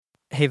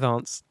Hey,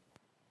 Vance.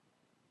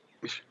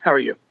 How are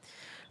you?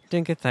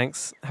 Doing good,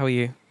 thanks. How are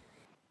you?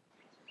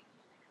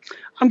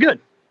 I'm good.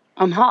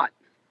 I'm hot.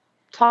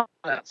 It's hot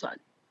outside.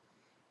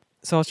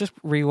 So I was just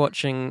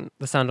rewatching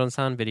the Sound on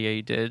Sound video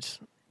you did,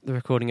 the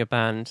recording a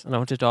band, and I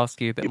wanted to ask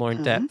you a bit more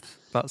in depth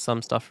about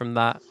some stuff from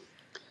that.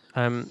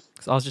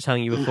 Because I was just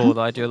telling you before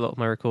that I do a lot of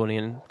my recording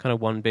in kind of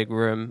one big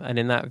room, and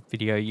in that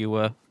video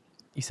you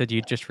said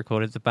you just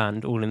recorded the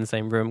band all in the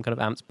same room, kind of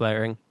amps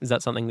blaring. Is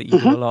that something that you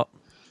do a lot?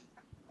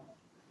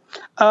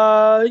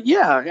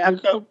 Yeah, I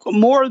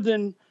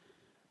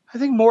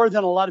think more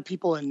than a lot of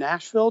people in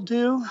Nashville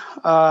do.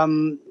 A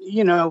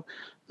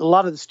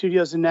lot of the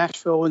studios in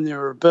Nashville when they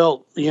were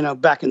built,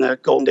 back in the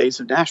golden days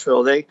of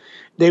Nashville,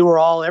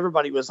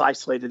 everybody was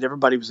isolated.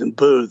 Everybody was in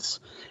booths.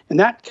 And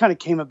that kind of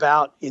came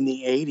about in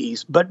the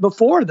 80s. But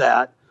before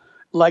that,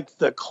 like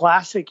the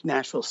classic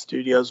Nashville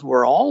studios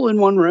were all in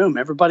one room.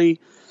 Everybody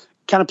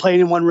kind of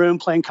playing in one room,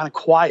 playing kind of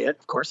quiet.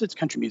 Of course, it's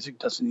country music.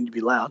 Doesn't need to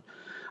be loud.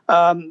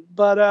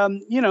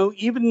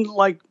 Even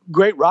like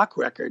great rock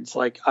records,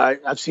 like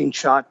I've seen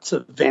shots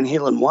of Van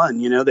Halen 1,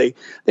 they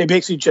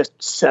basically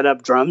just set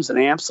up drums and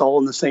amps all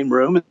in the same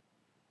room and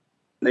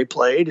they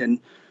played and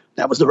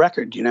that was the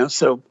record,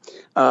 So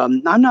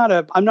I'm not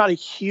a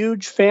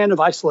huge fan of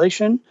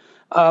isolation.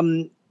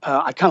 I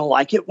kind of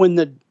like it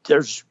when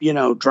there's,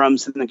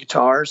 drums and the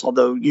guitars,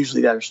 although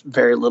usually there's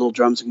very little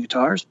drums and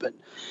guitars, but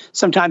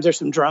sometimes there's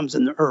some drums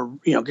or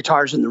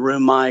guitars in the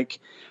room mic.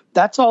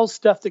 That's all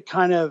stuff that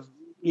kind of,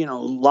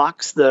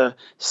 locks the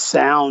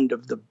sound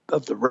of the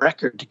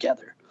record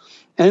together.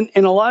 And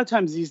a lot of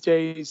times these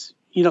days,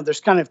 there's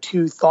kind of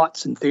two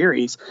thoughts and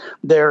theories.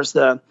 There's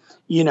the,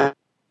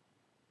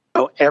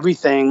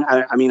 everything.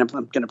 I'm going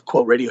to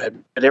quote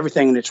Radiohead, but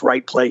everything in its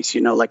right place.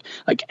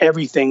 Like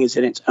everything is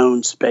in its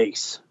own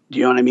space. Do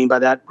you know what I mean by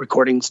that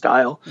recording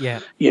style?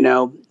 Yeah.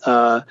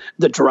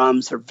 The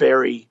drums are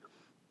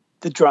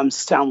the drums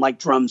sound like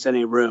drums in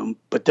a room,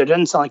 but there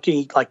doesn't sound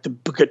like the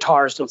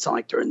guitars don't sound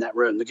like they're in that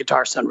room. The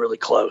guitars sound really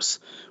close,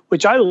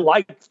 which I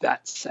like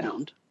that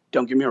sound.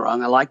 Don't get me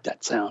wrong. I like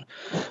that sound.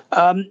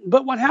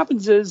 But what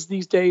happens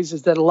these days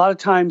is that a lot of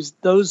times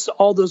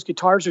all those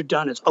guitars are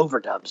done as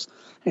overdubs.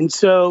 And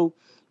so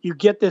you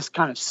get this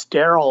kind of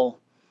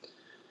sterile,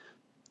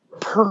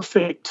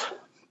 perfect,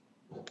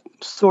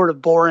 sort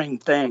of boring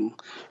thing.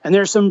 And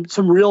there's some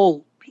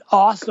real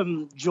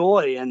awesome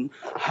joy in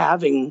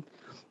having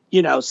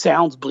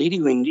sounds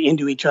bleeding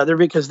into each other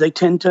because they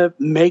tend to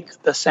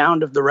make the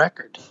sound of the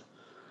record,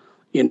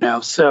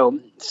 So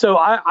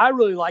I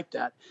really like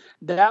that.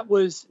 That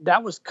was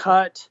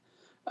cut.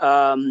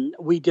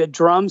 We did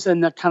drums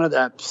in the kind of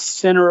the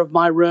center of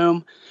my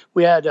room.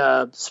 We had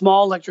a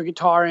small electric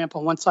guitar amp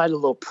on one side, a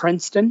little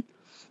Princeton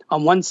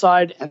on one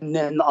side, and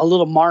then a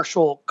little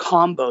Marshall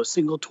combo,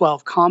 single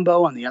 12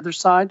 combo on the other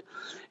side.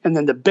 And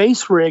then the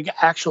bass rig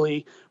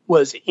actually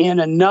was in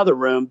another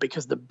room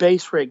because the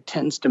bass rig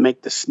tends to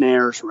make the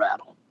snares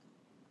rattle.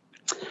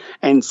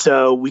 And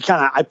so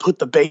I put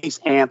the bass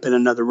amp in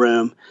another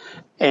room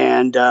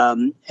and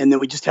then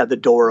we just had the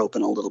door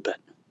open a little bit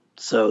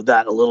so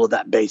that a little of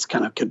that bass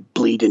kind of could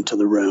bleed into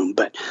the room,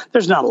 but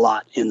there's not a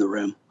lot in the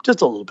room,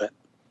 just a little bit.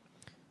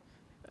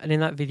 And in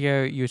that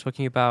video, you were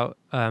talking about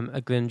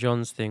a Glyn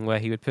Johns thing where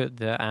he would put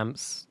the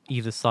amps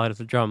either side of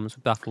the drums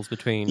with baffles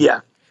between. Yeah.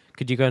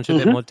 Could you go into a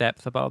bit more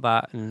depth about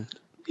that?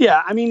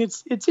 Yeah,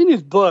 it's in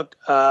his book.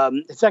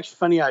 It's actually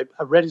funny. I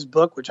read his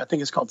book, which I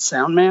think is called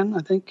Sound Man, I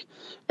think.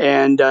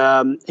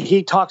 And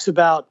he talks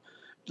about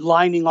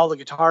lining all the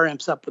guitar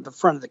amps up with the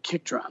front of the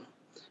kick drum.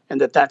 And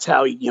that's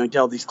how he did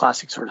all these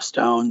classic sort of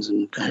Stones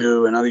and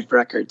Who and all these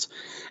records.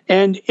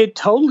 And it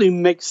totally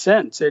makes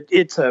sense.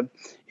 It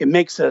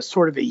makes a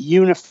sort of a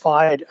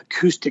unified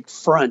acoustic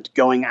front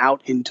going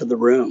out into the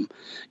room.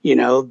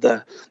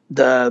 The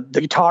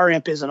guitar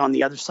amp isn't on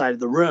the other side of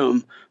the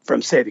room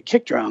from, say, the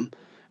kick drum.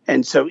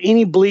 And so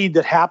any bleed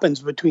that happens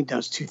between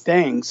those two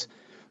things,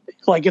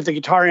 like if the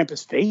guitar amp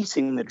is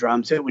facing the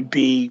drums, it would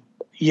be,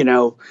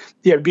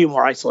 there'd be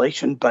more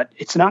isolation, but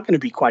it's not going to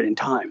be quite in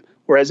time.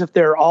 Whereas if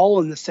they're all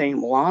in the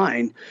same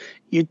line,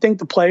 you'd think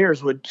the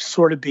players would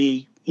sort of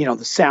be,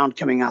 the sound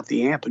coming out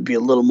the amp would be a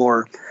little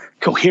more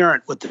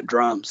coherent with the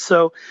drums.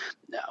 So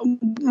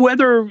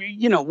whether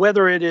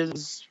it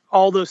is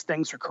all those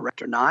things are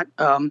correct or not,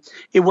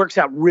 it works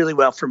out really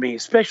well for me,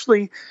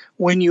 especially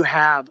when you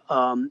have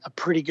a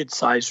pretty good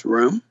sized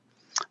room.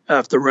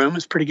 If the room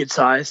is pretty good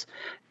size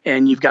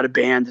and you've got a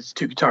band that's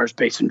two guitars,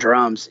 bass, and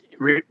drums,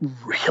 it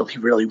really,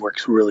 really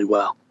works really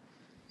well.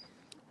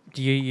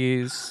 Do you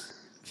use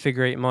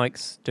figure eight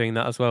mics doing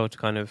that as well to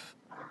kind of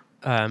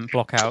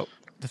block out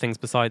the things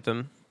beside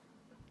them?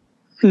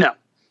 No.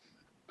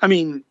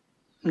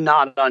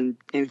 Not on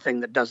anything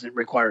that doesn't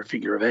require a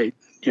figure of eight.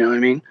 You know what I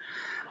mean?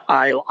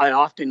 I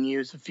often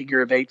use a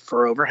figure of eight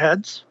for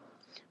overheads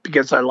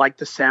because I like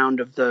the sound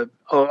of the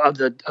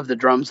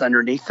drums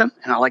underneath them,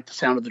 and I like the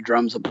sound of the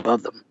drums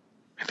above them,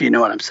 if you know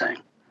what I'm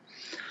saying.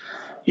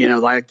 I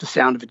like the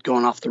sound of it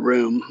going off the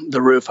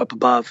roof up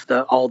above,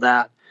 all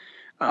that.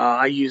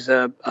 I use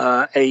a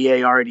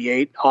AEA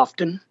RD8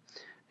 often,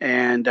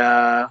 and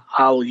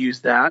I'll use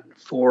that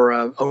for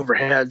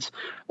overheads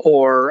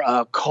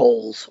or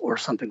Coles or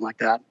something like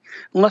that.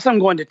 Unless I'm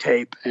going to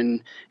tape,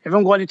 and if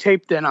I'm going to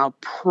tape, then I'll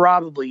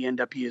probably end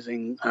up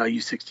using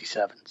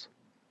U67s.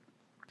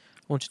 I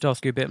wanted to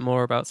ask you a bit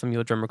more about some of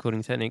your drum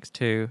recording techniques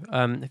too.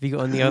 Have you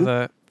got any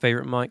other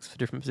favorite mics for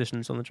different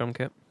positions on the drum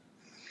kit?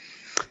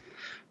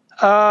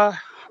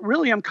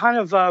 Really, I'm kind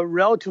of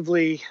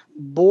relatively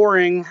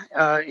boring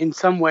in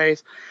some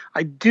ways.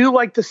 I do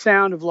like the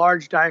sound of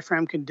large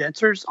diaphragm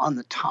condensers on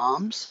the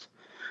toms.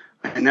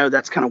 I know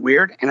that's kind of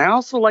weird. And I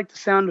also like the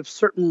sound of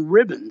certain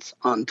ribbons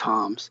on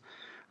toms.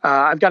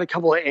 I've got a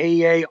couple of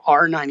AEA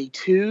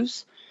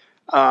R92s.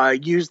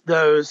 Use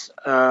those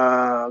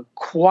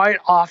quite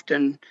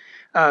often.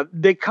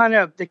 They kind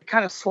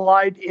of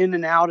slide in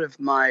and out of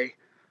my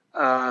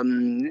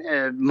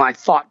my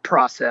thought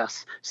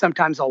process.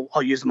 Sometimes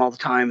I'll use them all the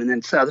time, and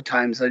then other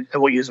times I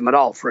won't use them at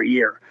all for a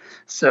year.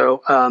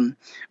 So,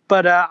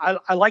 but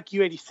I like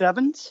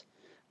U87s.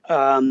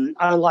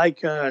 I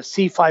like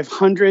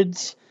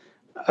C500s.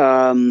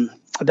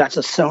 That's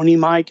a Sony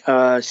mic.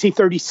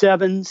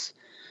 C37s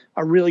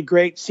are really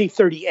great.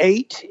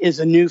 C38 is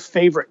a new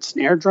favorite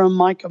snare drum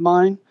mic of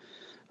mine.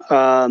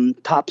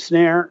 Top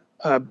snare.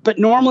 But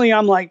normally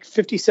I'm like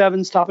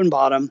 57s top and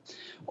bottom,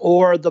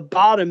 or the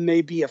bottom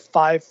may be a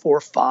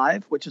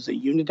 545, which is a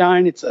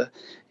Unidyne.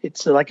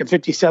 It's like a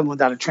 57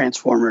 without a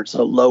transformer. It's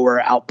a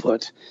lower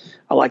output.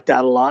 I like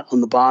that a lot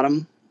on the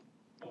bottom.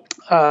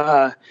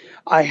 I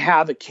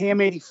have a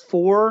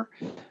CAM84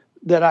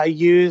 that I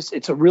use.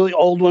 It's a really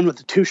old one with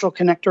a Tuchel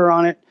connector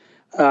on it.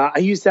 I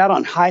use that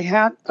on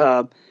hi-hat.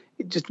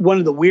 Just one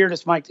of the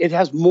weirdest mics. It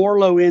has more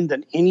low end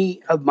than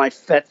any of my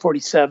FET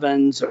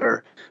 47s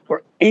or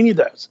any of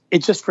those.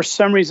 It just, for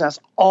some reason, has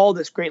all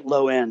this great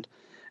low end.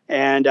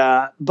 And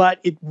but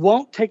it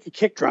won't take a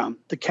kick drum.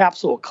 The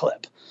capsule will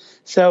clip.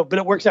 So, but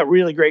it works out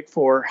really great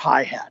for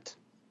hi-hat.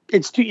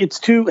 Has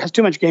too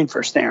much gain for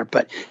a snare,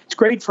 but it's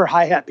great for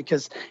hi-hat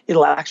because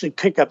it'll actually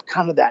pick up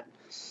kind of that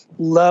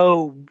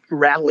low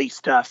rattly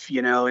stuff,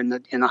 in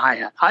the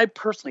hi-hat. I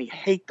personally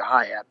hate the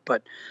hi-hat,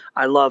 but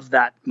I love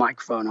that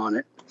microphone on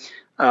it.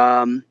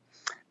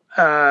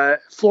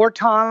 Floor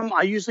tom,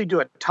 I usually do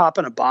a top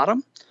and a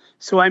bottom.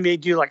 So I may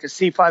do like a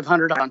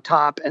C500 on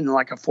top and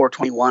like a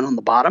 421 on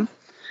the bottom.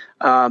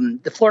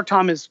 The floor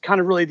tom is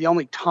kind of really the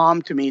only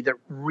tom to me that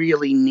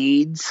really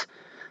needs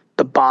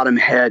the bottom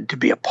head to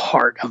be a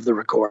part of the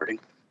recording.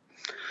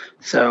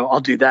 So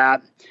I'll do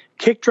that.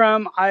 Kick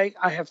drum, I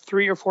have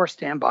 3 or 4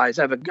 standbys.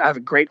 I have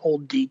a great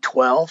old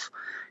D12.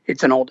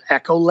 It's an old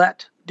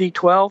Ecolet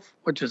D12,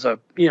 which is a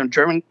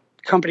German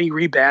company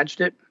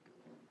rebadged it.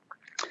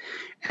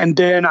 And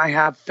then I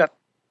have FET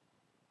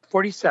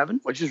 47,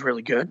 which is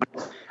really good.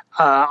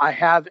 I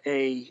have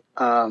a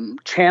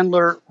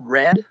Chandler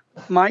Red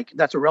mic.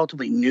 That's a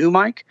relatively new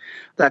mic.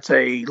 That's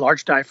a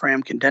large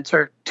diaphragm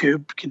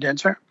tube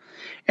condenser.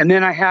 And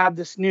then I have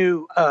this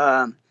new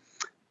Chandler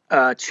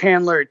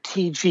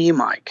TG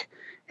mic.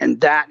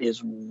 And that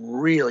is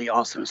really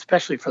awesome,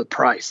 especially for the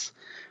price.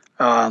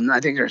 I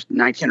think there's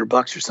 $1,900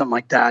 or something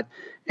like that.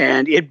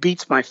 And it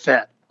beats my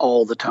FET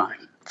all the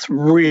time. It's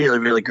really,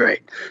 really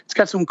great. It's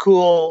got some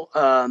cool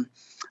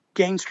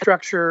gain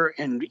structure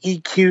and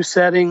EQ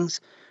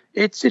settings.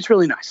 It's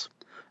really nice.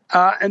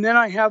 And then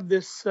I have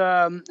this,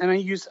 and I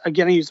use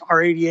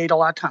R88 a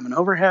lot of time on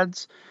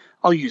overheads.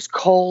 I'll use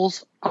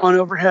Coles on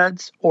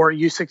overheads or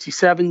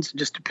U67s. It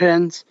just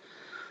depends.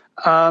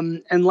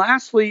 And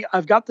lastly,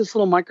 I've got this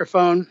little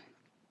microphone.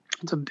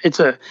 It's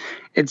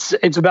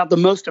about the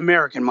most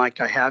American mic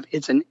I have.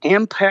 It's an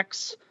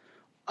Ampex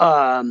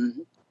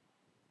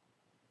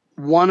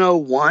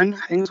 101,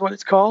 I think is what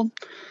it's called.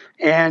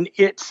 And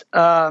it's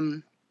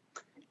I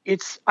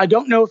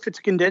don't know if it's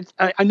a condenser.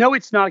 I know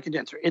it's not a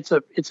condenser. It's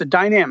a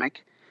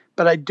dynamic,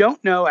 but I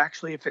don't know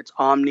actually if it's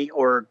omni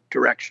or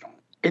directional.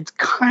 It's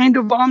kind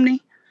of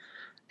omni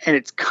and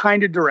it's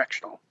kind of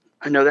directional.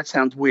 I know that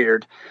sounds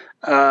weird.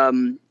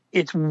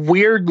 It's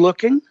weird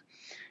looking.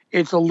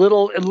 It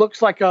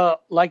looks like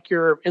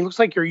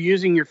you're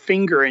using your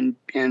finger and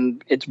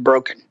it's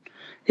broken.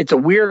 It's a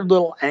weird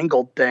little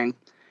angled thing,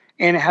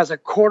 and it has a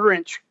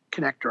 1/4-inch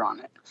connector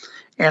on it.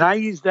 And I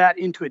use that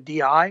into a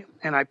DI,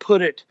 and I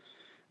put it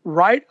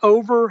right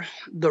over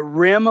the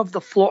rim of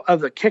the floor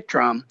of the kick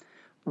drum,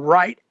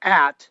 right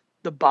at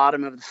the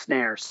bottom of the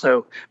snare.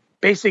 So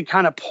basically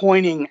kind of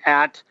pointing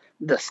at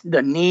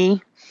the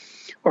knee,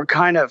 or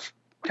kind of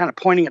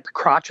pointing at the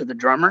crotch of the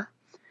drummer.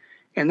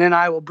 And then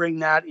I will bring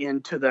that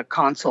into the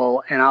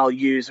console and I'll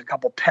use a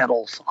couple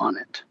pedals on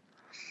it.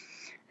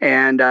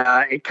 And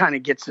it kind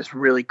of gets this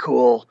really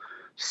cool,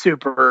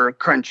 super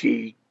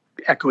crunchy,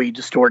 echoey,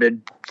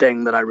 distorted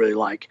thing that I really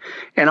like.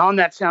 And on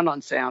that Sound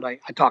on Sound, I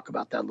talk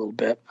about that a little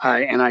bit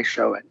and I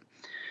show it.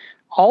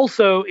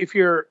 Also, if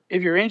you're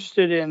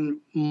interested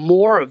in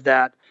more of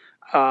that,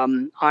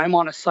 I'm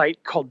on a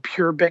site called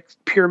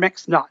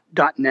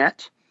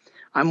puremix.net.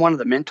 I'm one of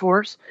the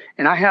mentors,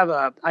 and I have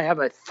a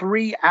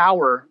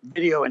 3-hour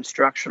video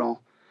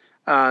instructional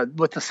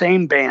with the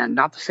same band,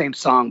 not the same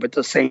song, but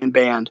the same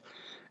band.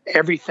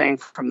 everything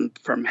from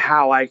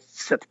how I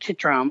set the kick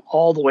drum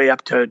all the way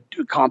up to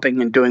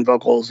comping and doing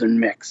vocals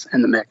and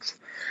the mix.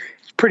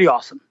 It's pretty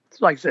awesome.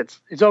 Like I said,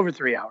 it's over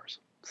 3 hours.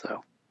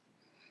 So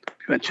if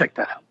you want to check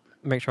that out.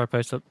 Make sure I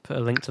put a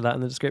link to that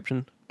in the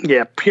description.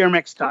 Yeah,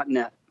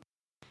 puremix.net.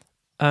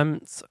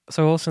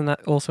 So also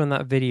in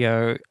that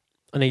video,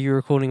 I know you were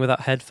recording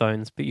without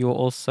headphones, but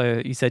you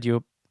said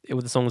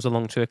the song was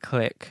along to a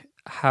click.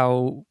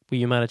 How were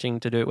you managing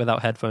to do it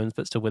without headphones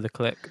but still with a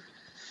click?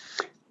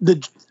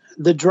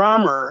 The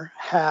drummer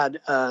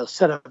had a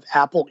set of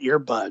Apple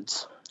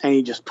earbuds, and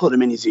he just put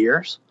them in his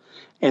ears,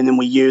 and then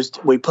we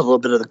put a little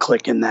bit of the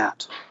click in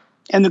that,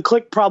 and the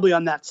click probably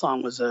on that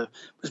song was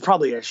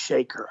probably a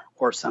shaker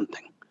or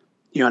something.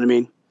 You know what I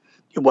mean?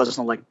 It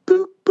wasn't like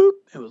boop boop.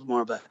 It was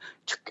more of a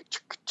chuk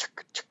chuk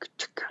chuk chuk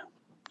chuk.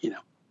 You know.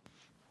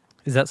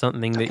 Is that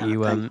something that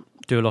you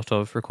do a lot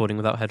of, recording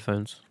without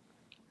headphones?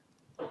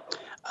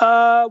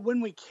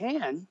 When we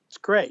can, it's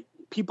great.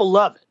 People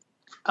love it.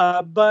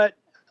 But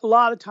a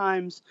lot of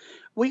times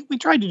we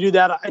tried to do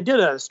that. I did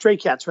a Stray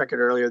Cats record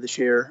earlier this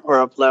year,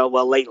 or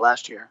late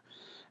last year.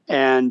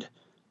 And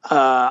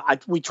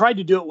we tried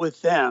to do it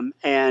with them,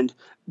 and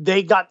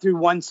they got through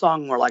one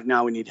song and were like,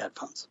 no, we need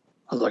headphones.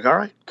 I was like, all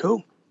right,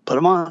 cool. Put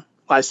them on.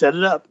 I set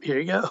it up. Here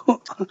you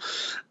go.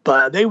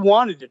 But they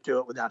wanted to do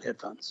it without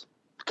headphones,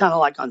 kind of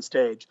like on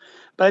stage.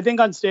 But I think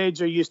on stage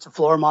they're used to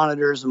floor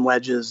monitors and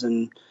wedges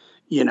and,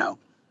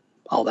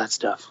 all that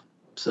stuff.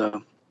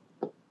 So,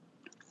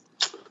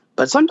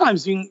 but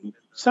sometimes you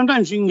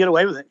can get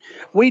away with it.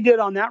 We did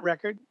on that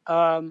record,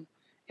 and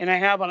I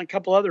have on a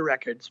couple other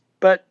records.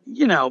 But,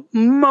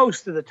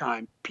 most of the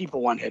time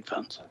people want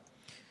headphones.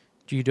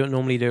 Do you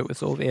normally do it with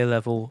sort of ear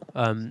level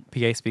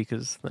PA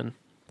speakers then?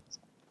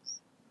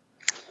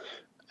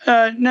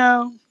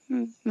 No,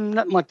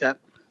 nothing like that.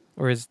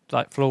 Or is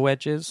like floor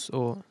wedges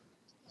or?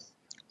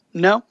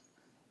 No.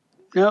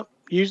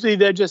 Usually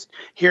they're just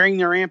hearing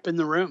their amp in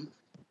the room.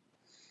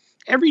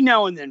 Every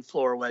now and then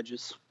floor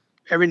wedges.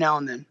 Every now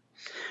and then.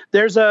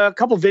 There's a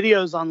couple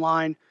videos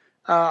online.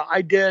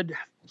 I did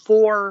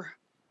 4.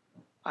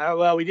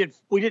 We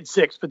did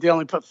 6, but they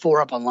only put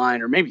 4 up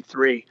online, or maybe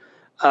 3.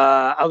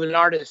 Of an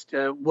artist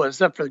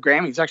was up for the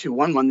Grammys. Actually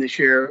won one this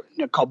year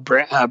called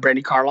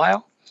Brandi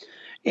Carlile.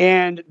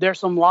 And there's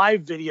some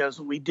live videos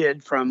that we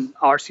did from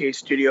RCA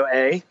Studio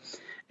A,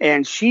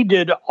 and she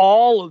did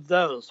all of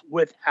those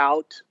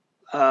without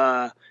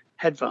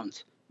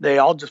headphones. They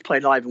all just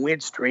played live, and we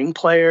had string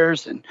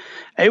players, and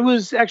it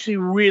was actually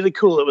really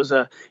cool. It was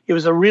a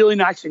really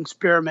nice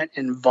experiment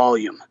in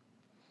volume,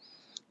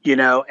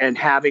 and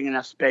having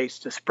enough space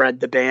to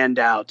spread the band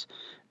out.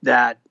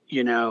 But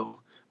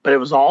it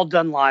was all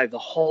done live. The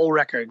whole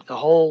record,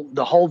 all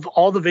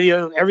the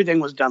video, everything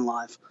was done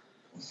live.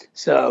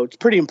 So it's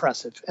pretty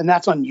impressive, and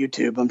that's on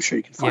YouTube. I'm sure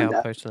you can find that. Yeah,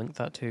 I'll post a link to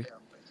that too.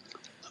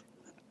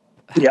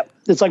 Yep,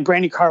 it's like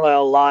Brandi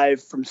Carlile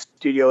live from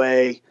Studio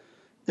A.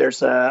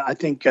 There's I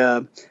think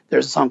there's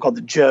a song called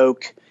The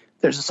Joke.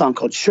 There's a song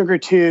called Sugar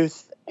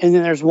Tooth, and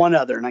then there's one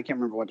other, and I can't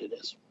remember what it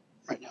is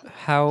right now.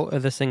 How are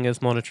the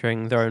singers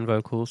monitoring their own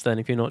vocals then,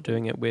 if you're not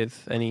doing it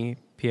with any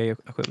PA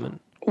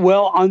equipment?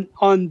 Well,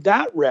 on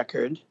that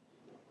record,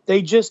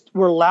 they just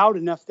were loud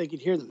enough they could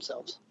hear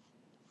themselves.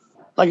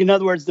 Like, in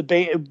other words, the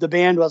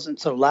band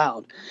wasn't so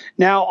loud.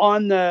 Now,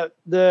 on the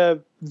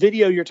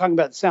video you're talking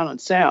about, Sound on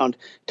Sound,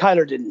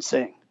 Tyler didn't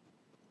sing.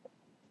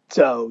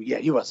 So, yeah,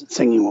 he wasn't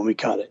singing when we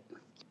cut it.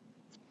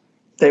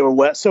 They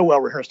were so well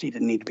rehearsed, he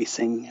didn't need to be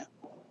singing it.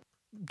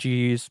 Do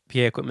you use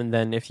PA equipment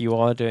then if you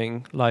are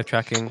doing live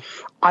tracking?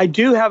 I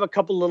do have a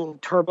couple little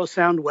turbo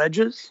sound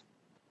wedges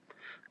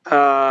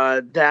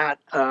that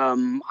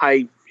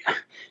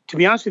to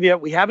be honest with you,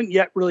 we haven't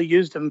yet really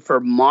used them for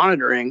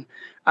monitoring.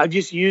 I've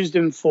just used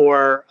them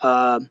for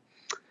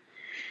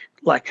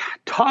like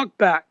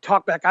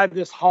talkback. I have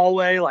this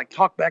hallway, like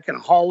talkback in a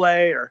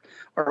hallway, or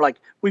like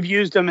we've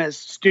used them as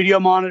studio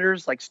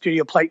monitors, like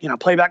studio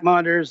playback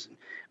monitors.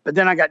 But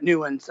then I got new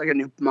ones. I got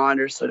new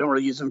monitors, so I don't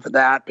really use them for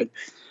that. But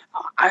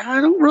I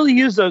don't really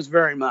use those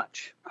very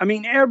much. I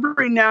mean,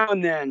 every now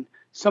and then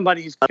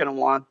somebody's going to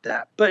want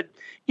that. But,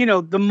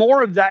 the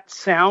more of that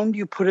sound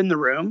you put in the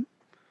room,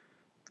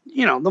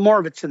 the more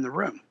of it's in the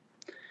room.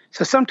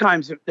 So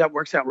sometimes that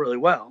works out really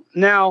well.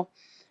 Now,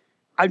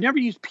 I've never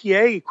used PA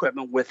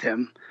equipment with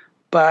him,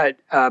 but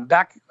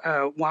back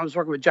when I was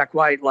working with Jack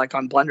White, like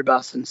on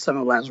Blunderbuss and some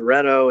of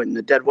Lazaretto and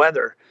the Dead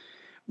Weather,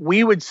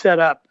 we would set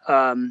up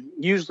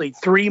usually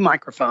 3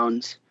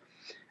 microphones,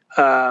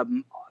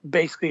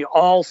 basically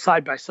all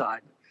side by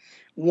side.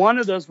 One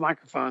of those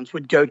microphones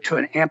would go to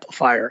an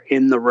amplifier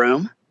in the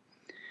room,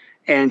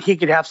 and he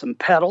could have some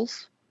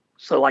pedals.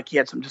 So like he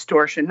had some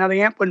distortion. Now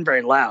the amp wasn't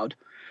very loud,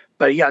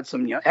 but he had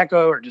some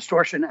echo or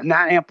distortion, and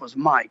that amp was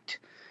mic'd.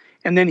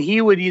 And then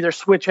he would either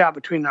switch out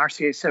between an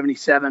RCA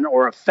 77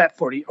 or a FET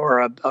 40 or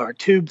a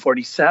Tube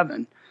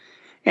 47.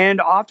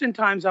 And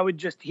oftentimes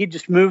he'd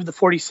just move the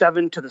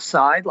 47 to the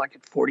side, like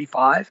at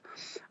 45.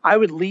 I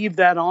would leave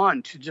that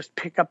on to just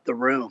pick up the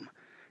room.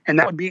 And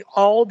that would be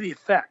all the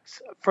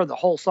effects for the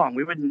whole song.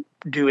 We wouldn't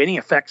do any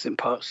effects in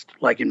post,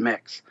 like in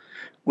mix.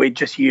 We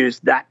just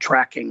used that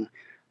tracking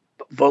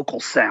vocal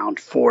sound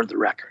for the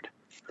record.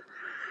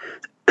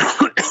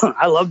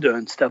 I love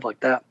doing stuff like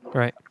that.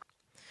 Right.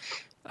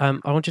 I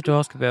wanted to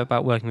ask a bit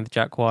about working with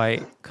Jack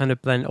White. Kind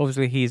of blend.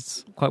 Obviously,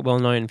 he's quite well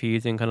known for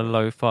using kind of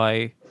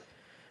lo-fi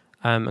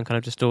and kind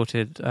of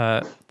distorted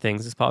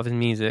things as part of his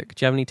music.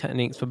 Do you have any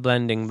techniques for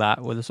blending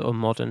that with a sort of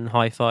modern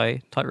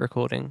hi-fi type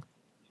recording?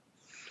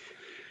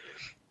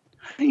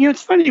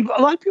 It's funny.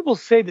 A lot of people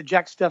say that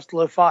Jack stuff's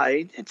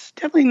lo-fi. It's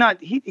definitely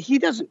not. He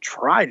doesn't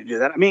try to do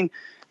that. I mean,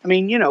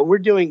 we're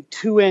doing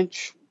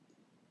 2-inch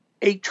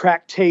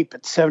 8-track tape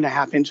at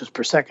 7.5 inches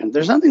per second.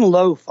 There's nothing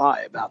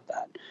lo-fi about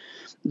that.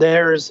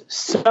 There's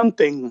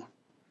something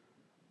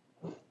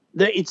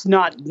that it's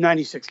not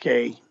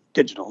 96K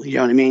digital. You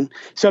know what I mean?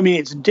 So,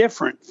 it's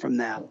different from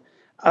that.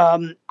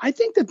 I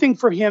think the thing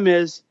for him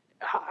is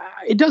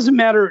it doesn't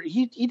matter.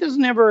 He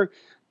doesn't ever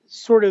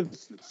sort of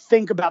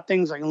think about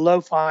things like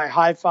lo-fi,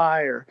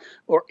 hi-fi,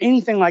 or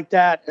anything like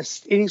that,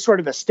 any sort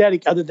of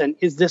aesthetic other than,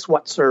 is this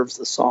what serves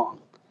the song?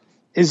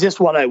 Is this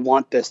what I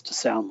want this to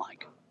sound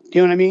like? Do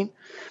you know what I mean?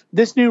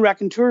 This new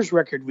Raconteurs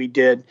record we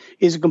did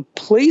is a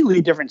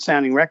completely different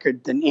sounding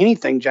record than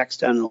anything Jack's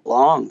done in a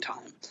long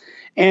time.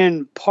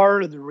 And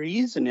part of the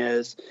reason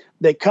is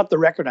they cut the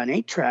record on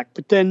 8-track,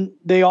 but then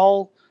they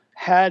all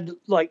had,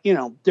 like,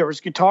 there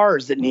was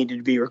guitars that needed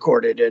to be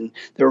recorded, and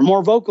there were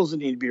more vocals that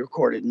needed to be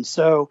recorded. And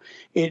so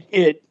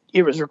it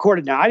was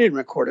recorded. Now, I didn't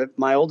record it.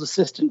 My old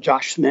assistant,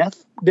 Josh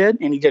Smith, did,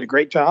 and he did a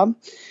great job.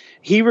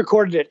 He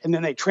recorded it, and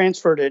then they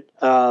transferred it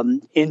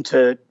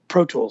into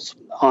Pro Tools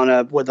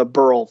with a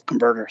Burl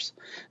converters,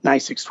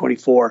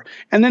 9624.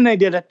 And then they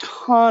did a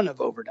ton of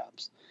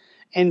overdubs.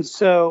 And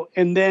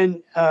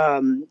then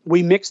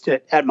we mixed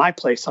it at my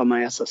place on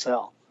my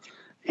SSL.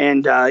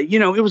 And,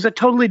 it was a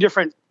totally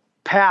different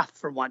path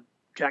from what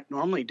Jack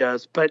normally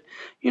does. But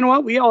you know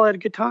what? We all had a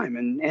good time.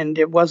 And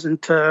it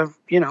wasn't,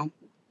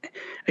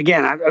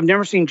 again, I've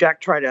never seen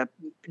Jack try to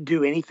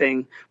do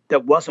anything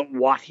that wasn't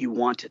what he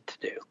wanted to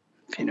do,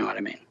 if you know what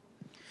I mean.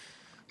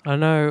 I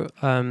know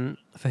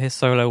for his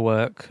solo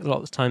work, a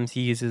lot of times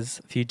he uses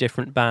a few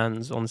different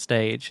bands on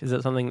stage. Is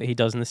that something that he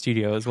does in the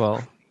studio as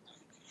well?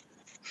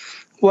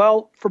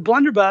 Well, for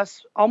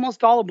Blunderbuss,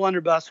 almost all of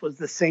Blunderbuss was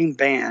the same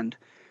band,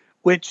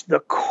 which the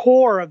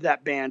core of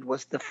that band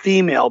was the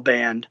female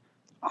band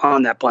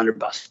on that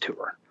Blunderbuss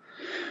tour,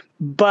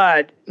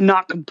 but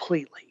not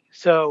completely.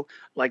 So,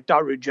 like,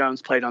 Daru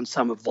Jones played on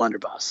some of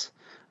Blunderbuss.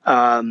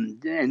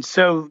 And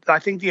so I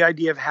think the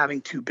idea of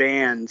having two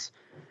bands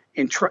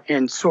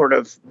and sort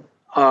of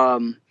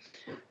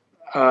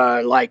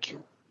like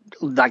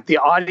the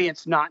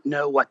audience not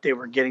know what they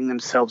were getting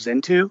themselves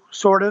into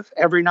sort of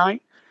every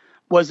night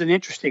was an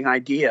interesting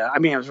idea.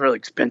 It was really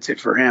expensive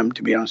for him,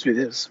 to be honest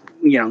with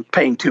you,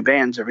 paying two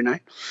bands every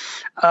night.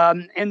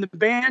 And the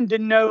band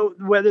didn't know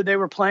whether they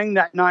were playing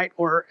that night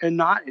or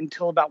not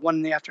until about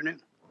 1 PM.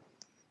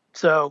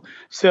 So,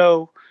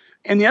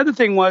 and the other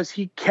thing was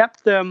he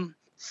kept them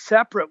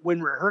separate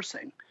when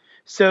rehearsing.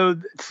 So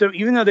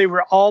even though they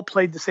were all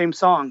played the same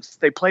songs,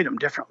 they played them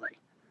differently.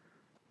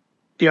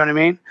 Do you know what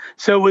I mean?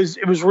 So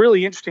it was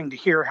really interesting to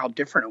hear how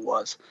different it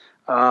was.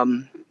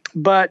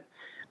 But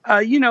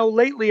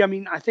lately,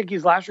 I think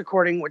his last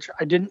recording, which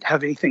I didn't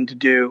have anything to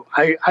do,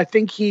 I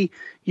think he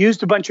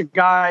used a bunch of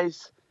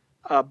guys,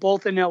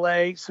 both in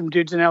LA, some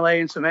dudes in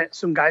LA and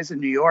some guys in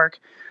New York.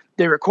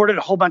 They recorded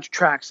a whole bunch of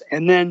tracks,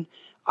 and then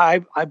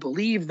I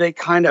believe they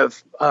kind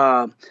of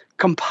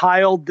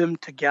compiled them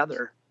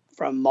together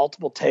from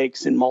multiple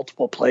takes in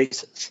multiple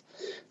places.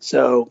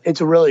 So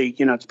it's a really,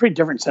 it's a pretty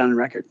different sounding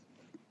record.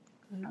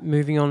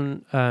 Moving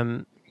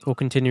on, or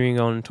continuing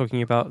on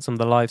talking about some of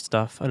the live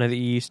stuff, I know that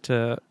you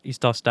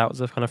started out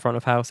as a kind of front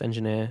of house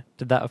engineer.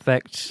 Did that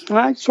affect?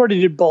 I sort of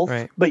did both,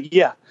 right. But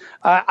yeah,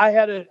 I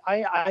had a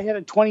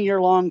 20-year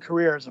long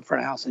career as a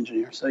front of house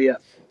engineer. So yeah.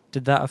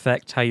 Did that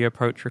affect how you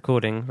approach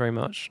recording very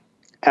much?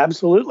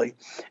 Absolutely.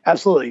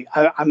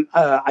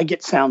 I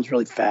get sounds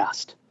really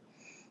fast.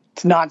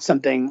 It's not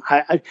something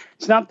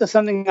it's not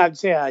something I'd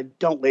say I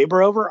don't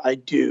labor over. I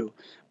do,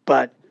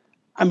 but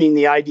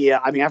the idea.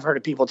 I've heard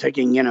of people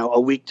taking a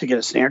week to get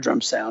a snare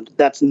drum sound.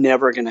 That's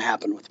never going to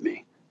happen with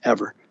me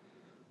ever.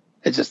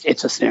 It's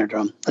a snare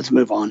drum. Let's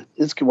move on.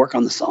 Let's work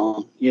on the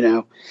song.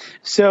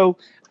 So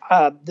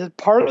the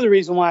part of the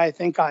reason why I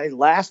think I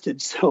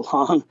lasted so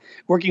long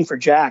working for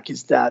Jack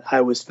is that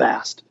I was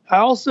fast. I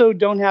also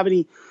don't have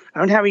any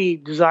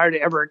desire to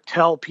ever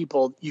tell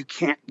people you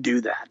can't do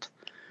that.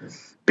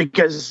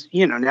 Because,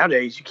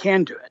 nowadays you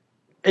can do it.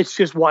 It's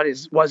just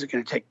was it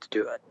going to take to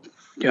do it?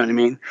 You know what I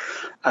mean?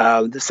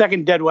 The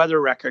second Dead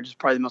Weather record is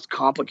probably the most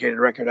complicated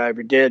record I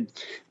ever did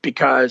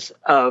because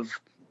of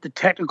the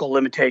technical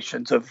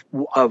limitations of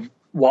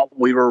what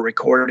we were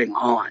recording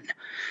on.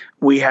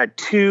 We had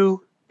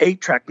two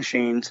 8-track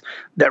machines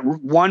that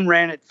one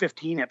ran at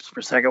 15 IPS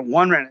per second,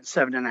 one ran at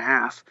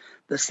 7.5.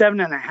 The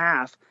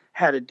 7.5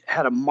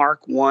 had a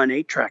Mark I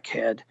 8-track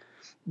head.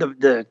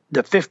 The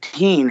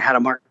 15 had a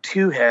Mark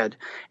II head,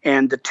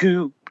 and the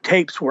two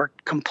tapes were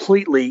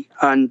completely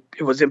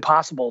it was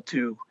impossible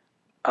to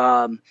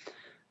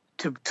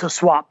to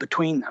swap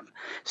between them.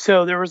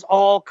 So there was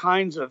all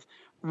kinds of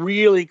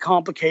really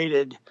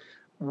complicated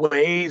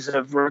ways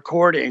of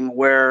recording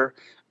where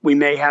we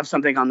may have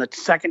something on the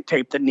second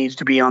tape that needs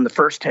to be on the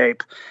first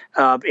tape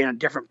in a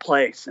different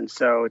place. And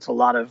so it's a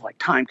lot of like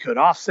time code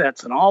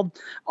offsets and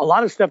a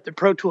lot of stuff that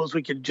Pro Tools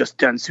we could just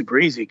done super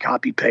easy,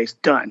 copy,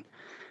 paste, done.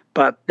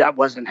 But that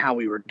wasn't how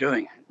we were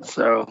doing it.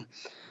 So,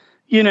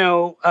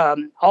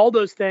 all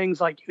those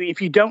things, like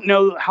if you don't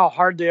know how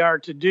hard they are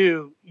to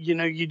do,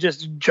 you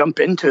just jump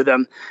into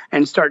them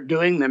and start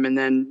doing them. And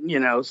then,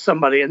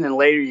 and then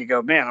later you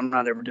go, man, I'm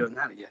not ever doing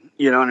that again.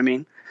 You know what I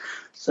mean?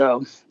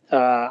 So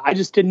I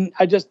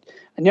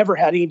never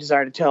had any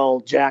desire to tell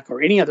Jack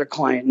or any other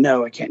client,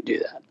 no, I can't do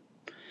that.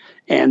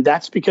 And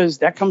that's because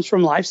that comes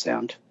from Live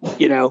Sound.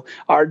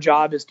 Our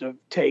job is to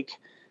take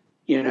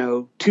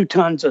 2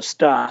 tons of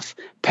stuff,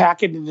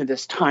 pack it into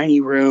this tiny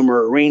room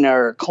or arena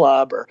or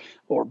club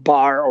or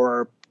bar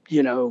or,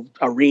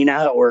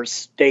 arena or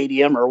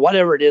stadium or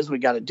whatever it is we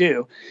got to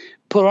do,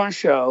 put on a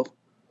show,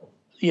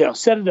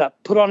 set it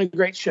up, put on a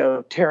great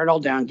show, tear it all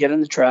down, get in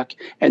the truck,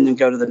 and then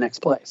go to the next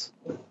place.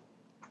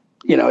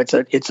 It's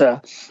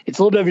a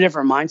little bit of a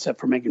different mindset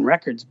for making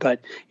records,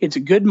 but it's a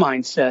good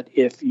mindset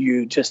if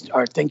you just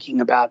are thinking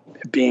about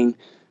being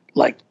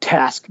like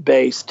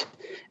task-based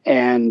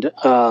and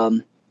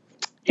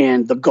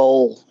the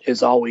goal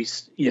is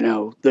always,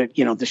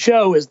 the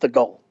show is the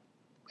goal,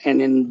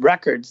 and in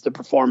records, the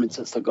performance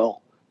is the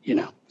goal,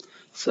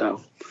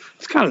 so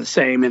it's kind of the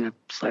same in a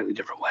slightly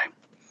different way,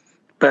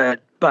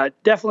 but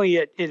definitely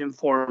it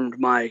informed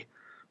my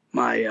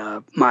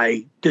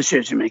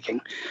decision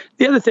making.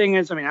 The other thing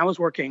is, I was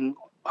working,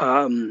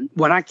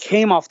 when I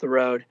came off the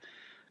road,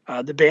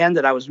 the band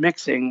that I was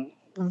mixing,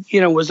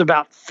 was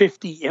about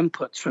 50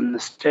 inputs from the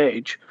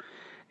stage.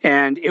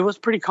 And it was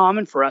pretty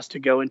common for us to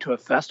go into a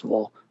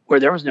festival where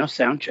there was no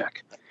sound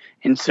check.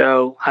 And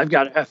so I've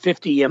got a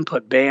 50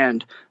 input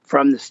band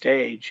from the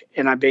stage,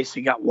 and I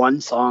basically got one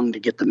song to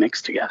get the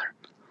mix together.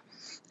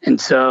 And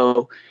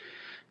so,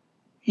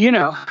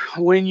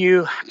 when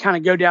you kind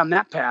of go down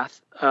that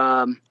path,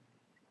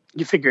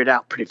 you figure it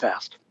out pretty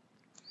fast,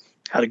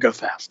 how to go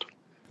fast.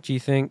 Do you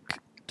think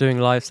doing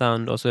Live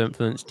Sound also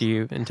influenced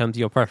you in terms of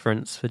your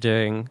preference for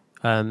doing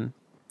as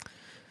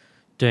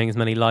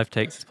many live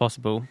takes as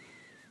possible?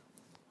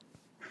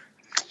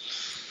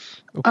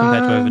 Or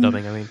compared to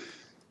overdubbing,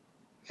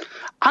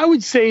 I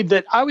would say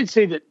that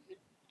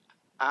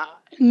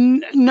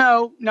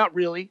no, not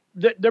really.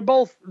 They're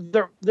both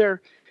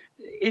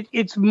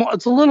it's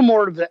a little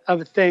more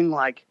of a thing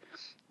like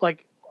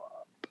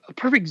a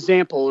perfect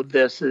example of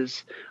this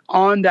is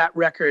on that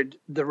record,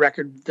 the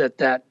record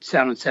that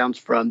Sound and Sound's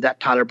from, that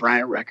Tyler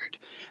Bryant record.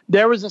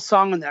 There was a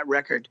song on that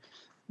record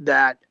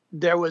that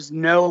there was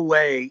no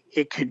way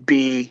it could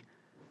be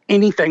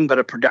anything but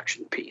a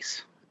production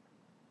piece.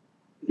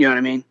 You know what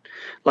I mean?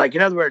 Like,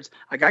 in other words,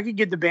 like I could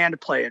get the band to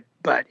play it,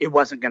 but it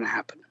wasn't going to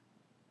happen.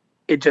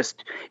 It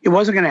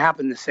wasn't going to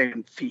happen the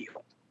same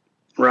feel,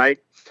 right?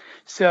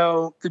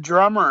 So the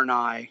drummer and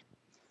I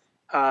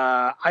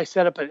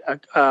set up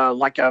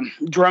a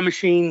drum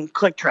machine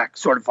click track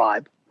sort of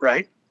vibe,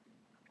 right?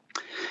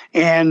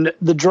 And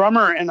the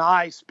drummer and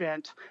I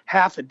spent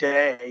half a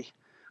day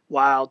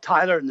while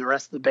Tyler and the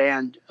rest of the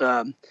band,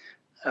 and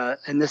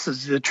this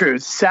is the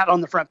truth, sat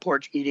on the front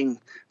porch eating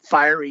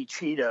fiery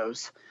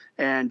Cheetos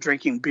and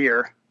drinking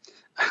beer.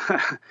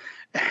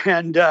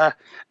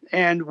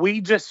 And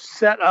we just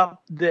set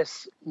up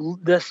this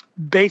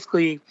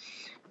basically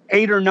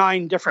 8 or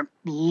 9 different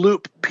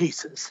loop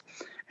pieces.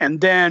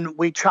 And then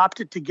we chopped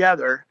it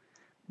together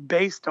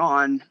based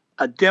on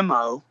a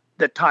demo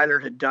that Tyler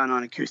had done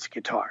on acoustic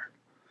guitar.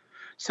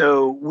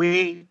 So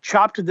we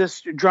chopped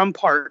this drum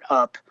part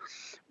up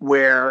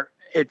where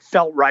it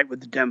felt right with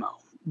the demo.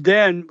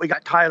 Then we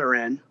got Tyler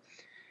in,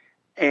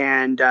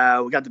 and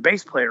we got the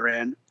bass player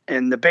in,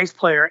 and the bass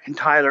player and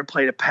Tyler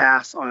played a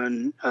pass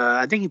on,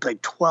 I think he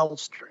played 12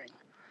 string.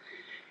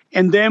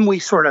 And then we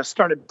sort of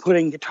started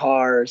putting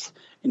guitars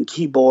and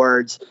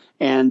keyboards,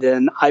 and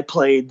then I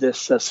played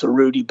this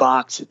Cerruti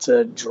box. It's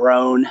a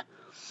drone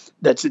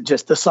that's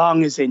just, the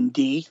song is in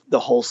D. The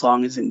whole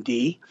song is in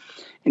D.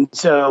 And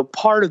so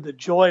part of the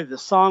joy of the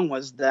song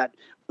was that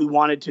we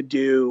wanted to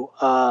do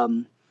a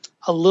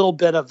little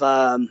bit of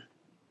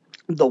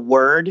The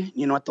Word.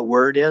 You know what The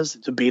Word is?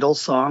 It's a Beatles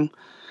song.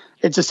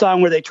 It's a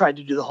song where they tried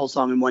to do the whole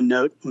song in one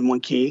note, in one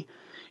key.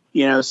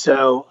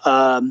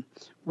 So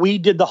we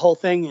did the whole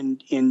thing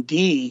in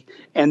D,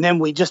 and then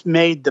we just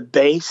made the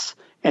bass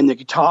and the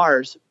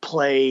guitars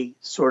play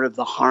sort of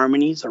the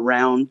harmonies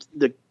around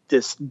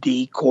this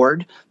D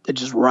chord that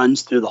just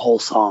runs through the whole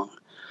song,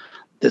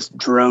 this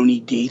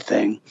droney D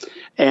thing.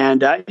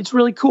 And it's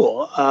really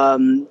cool.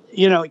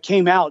 It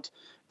came out.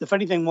 The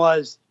funny thing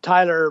was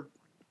Tyler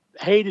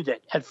hated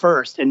it at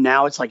first, and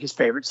now it's like his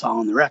favorite song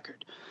on the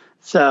record.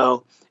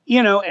 So,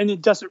 and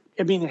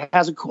it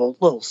has a cool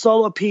little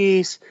solo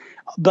piece,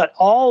 but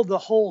the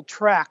whole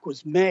track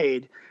was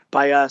made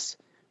by us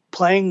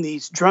playing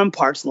these drum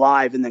parts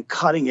live and then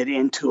cutting it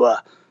into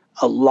a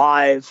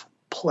live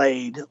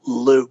played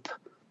loop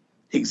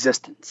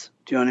existence.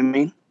 Do you know what I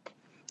mean?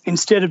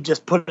 Instead of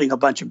just putting a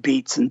bunch of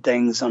beats and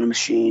things on a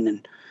machine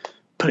and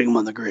putting them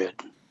on the grid.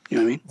 You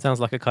know what I mean? Sounds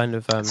like a kind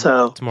of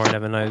Tomorrow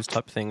Never Knows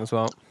type thing as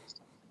well.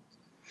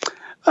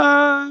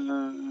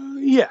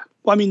 Yeah.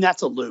 Well, I mean,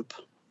 that's a loop.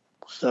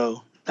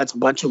 So that's a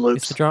bunch of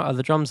loops. Are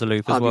the drums a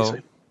loop as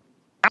obviously.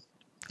 Well?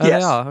 Oh,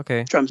 yes. They are?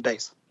 Okay. Drums,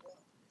 bass.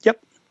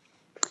 Yep.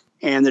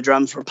 And the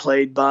drums were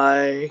played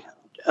by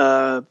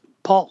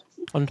Paul.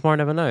 On Tomorrow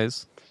Never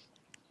Knows?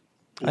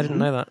 I didn't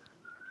know that.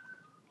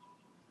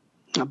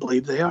 I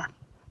believe they are.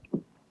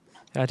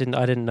 I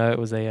didn't know it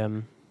was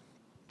a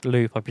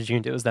loop. I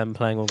presumed it was them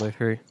playing all the way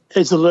through.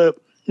 It's a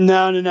loop.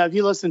 No. If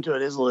you listen to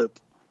it, it's a loop.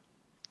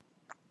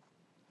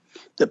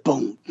 The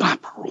boom, bam,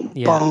 boom,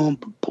 Yeah. boom,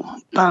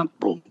 boom, bam,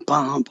 boom,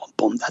 bam, boom,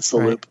 boom. That's the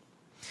loop.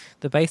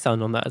 The bass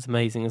sound on that is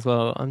amazing as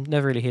well. I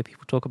never really hear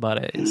people talk about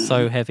it. It's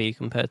so heavy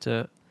compared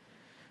to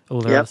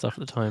all their other stuff at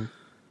the time.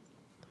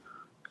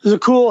 Is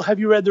it cool? Have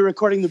you read the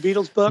Recording the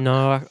Beatles book?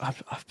 No,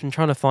 I've been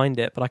trying to find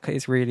it, but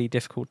it's really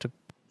difficult to.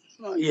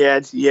 Well, you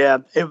can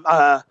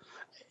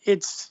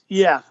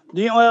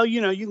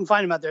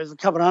find them out there. There's a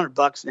couple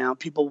 $100 now.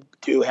 People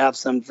do have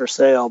some for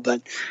sale,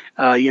 but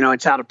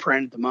it's out of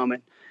print at the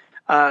moment.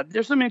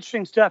 There's some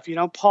interesting stuff.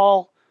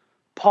 Paul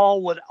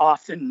would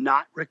often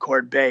not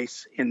record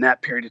bass in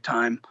that period of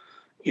time.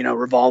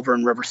 Revolver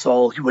and River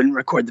Soul, he wouldn't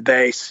record the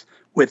bass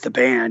with the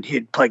band.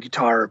 He'd play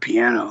guitar or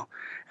piano,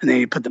 and then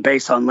he'd put the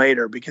bass on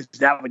later because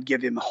that would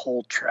give him a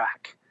whole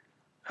track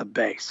of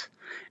bass.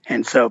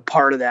 And so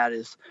part of that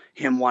is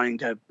him wanting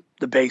the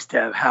bass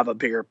to have a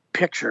bigger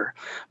picture,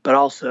 but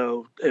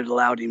also it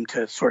allowed him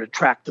to sort of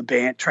track the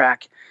band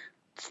track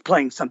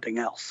playing something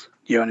else.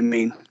 You know what I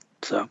mean?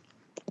 So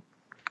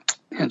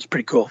yeah, it's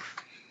pretty cool.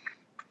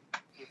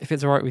 If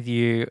it's all right with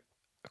you,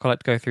 I'd like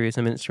to go through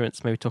some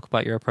instruments, maybe talk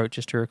about your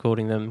approaches to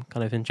recording them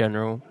kind of in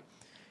general.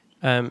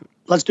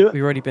 Let's do it.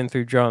 We've already been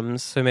through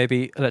drums, so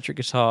maybe electric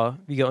guitar. Have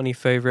you got any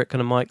favorite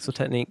kind of mics or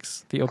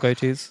techniques that your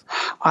go-tos?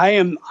 I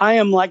am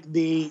like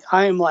the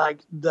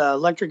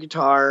electric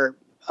guitar.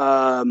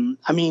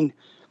 I mean,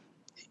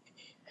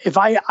 if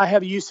I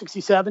have a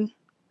U67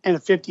 and a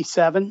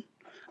 57,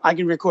 I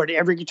can record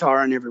every guitar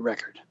on every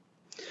record.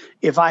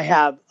 If I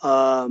have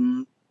a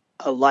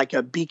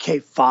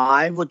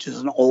BK5, which is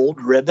an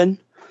old ribbon,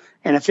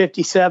 and a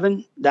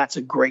 57, that's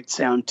a great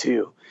sound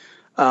too.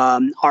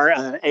 Our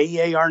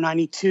AEA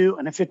R92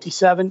 and a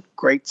 57,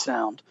 great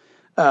sound.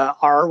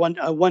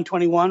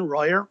 R121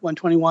 Royer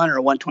 121 or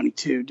a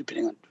 122,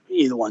 depending on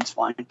either one's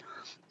fine.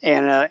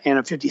 And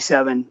a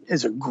 57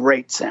 is a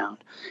great sound.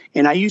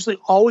 And I usually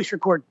always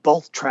record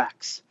both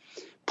tracks,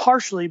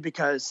 partially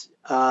because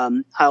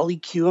I'll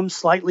EQ them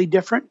slightly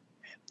different,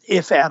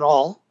 if at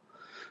all.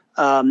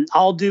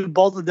 I'll do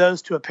both of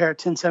those to a pair of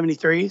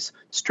 1073s,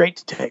 straight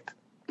to tape,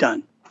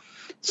 done.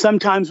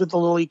 Sometimes with a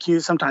little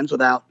EQ, sometimes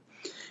without.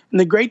 And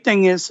the great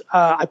thing is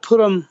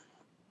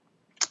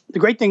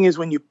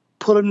when you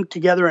put them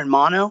together in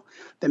mono,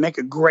 they make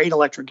a great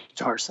electric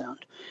guitar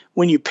sound.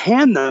 When you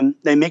pan them,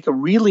 they make a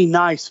really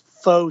nice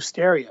faux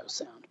stereo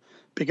sound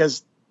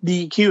because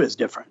the EQ is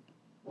different.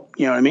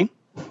 You know what I mean?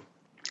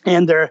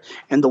 And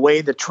the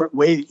way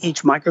way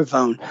each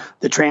microphone,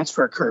 the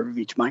transfer curve of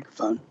each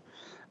microphone.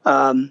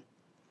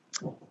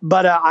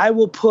 But I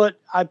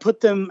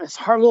put them. It's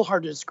a little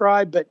hard to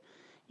describe, but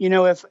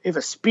if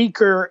a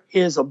speaker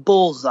is a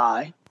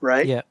bullseye,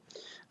 right? Yeah.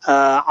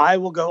 I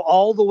will go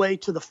all the way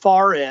to the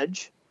far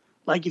edge.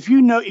 Like if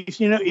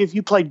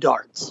you play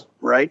darts,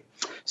 right?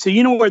 So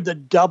where the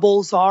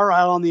doubles are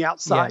out on the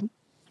outside. Yeah.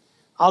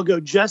 I'll go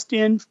just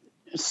in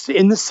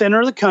the center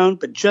of the cone,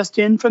 but just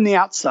in from the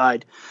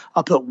outside.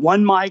 I'll put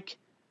one mic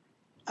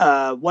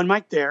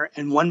there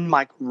and one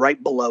mic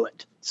right below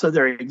it. So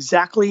they're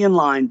exactly in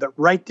line, but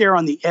right there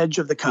on the edge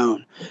of the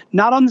cone,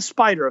 not on the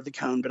spider of the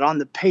cone, but on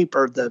the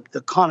paper,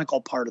 the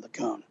conical part of the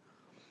cone.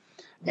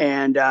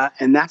 And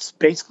that's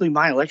basically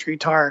my electric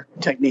guitar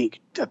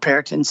technique. A pair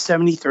of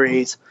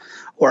 1073s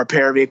or a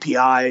pair of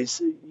APIs.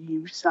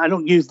 I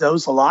don't use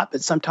those a lot,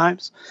 but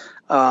sometimes.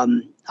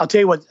 I'll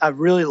tell you what I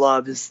really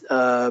love is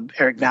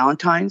Eric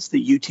Valentine's,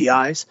 the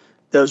UTIs.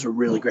 Those are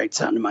really great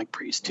sounding mic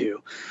pre's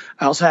too.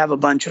 I also have a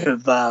bunch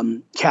of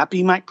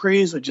Cappy mic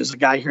pre's, which is a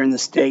guy here in the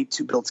States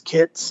who builds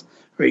kits,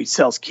 or he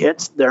sells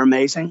kits. They're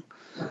amazing.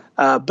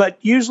 But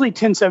usually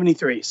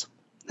 1073s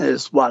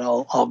is what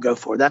I'll go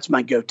for. That's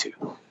my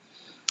go-to.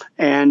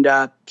 And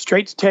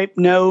straight to tape,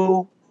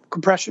 no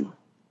compression.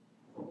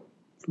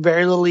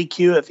 Very little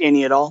EQ, if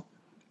any at all.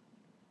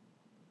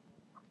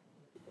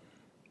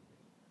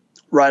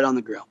 Right on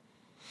the grill.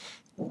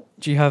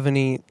 Do you have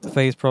any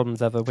phase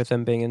problems ever with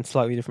them being in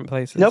slightly different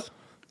places? Nope.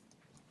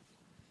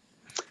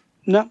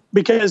 No,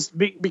 because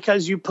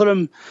you put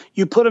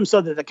them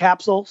so that the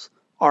capsules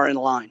are in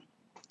line.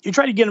 You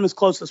try to get them as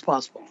close as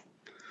possible,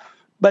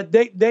 but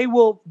they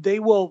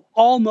will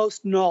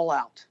almost null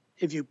out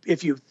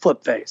if you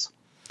flip phase.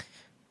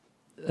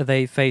 Are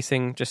they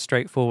facing just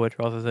straight forward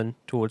rather than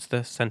towards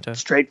the center?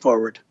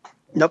 Straightforward.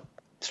 Nope.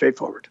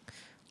 Straightforward.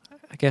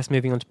 I guess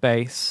moving on to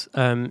bass. Do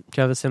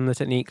you have a similar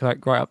technique,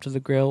 like right up to the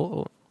grill?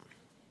 Or?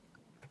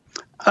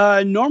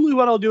 Normally,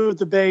 what I'll do with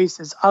the bass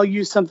is I'll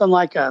use something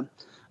like a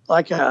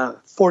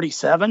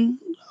 47,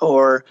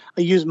 or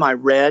I use my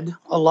Red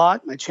a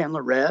lot, my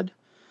Chandler Red.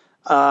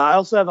 I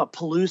also have a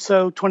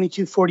Peluso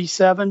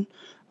 2247.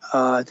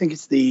 I think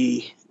it's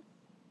the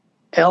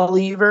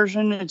LE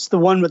version. It's the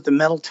one with the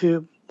metal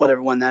tube,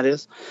 whatever one that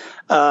is.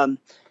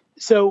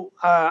 So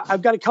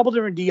I've got a couple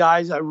different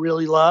DIs I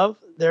really love.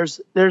 There's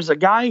a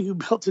guy who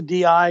built a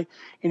DI,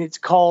 and it's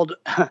called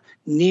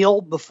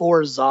Kneel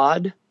Before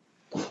Zod,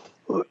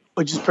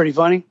 which is pretty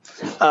funny.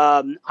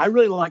 I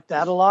really like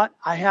that a lot.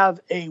 I have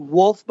a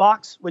Wolf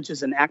box, which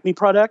is an Acme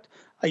product.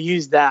 I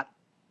use that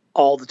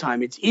all the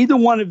time. It's either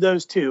one of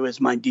those two is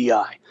my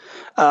DI.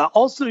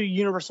 Also,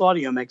 Universal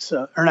Audio makes,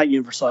 or not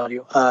Universal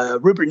Audio,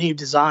 Rupert Neve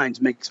Designs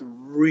makes a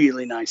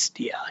really nice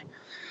DI.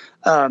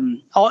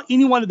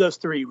 Any one of those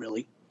three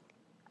really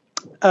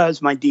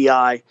is my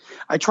DI.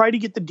 I try to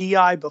get the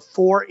DI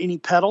before any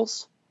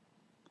pedals.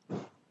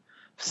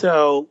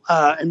 So,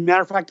 as a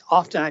matter of fact,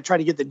 often I try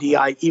to get the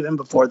DI even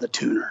before the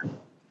tuner.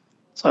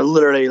 So I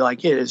literally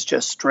it is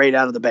just straight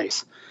out of the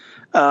bass.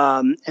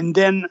 And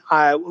then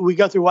we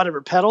go through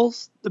whatever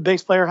pedals the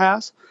bass player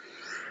has.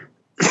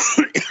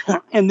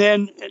 And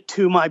then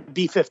to my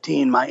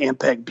B15, my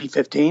Ampeg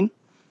B15.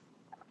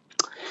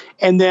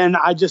 And then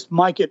I just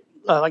mic it,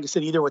 like I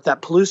said, either with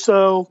that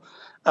Peluso,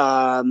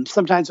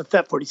 sometimes a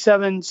FET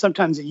 47,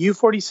 sometimes a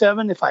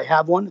U47 if I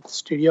have one, if the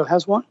studio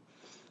has one.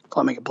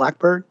 I'll make a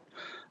Blackbird.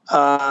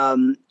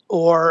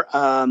 Or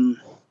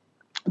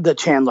the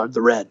Chandler,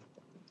 the Red.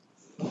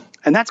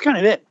 And that's kind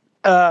of it.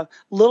 A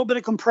little bit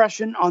of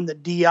compression on the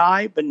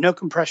DI, but no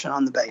compression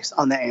on the bass,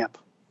 on the amp.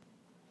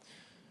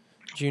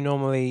 Do you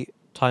normally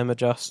time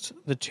adjust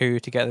the two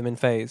to get them in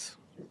phase?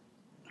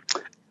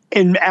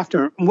 And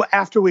after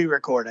we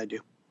record, I do.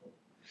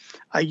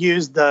 I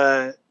use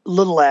the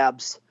Little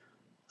Labs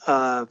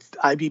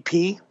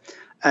IBP,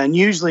 and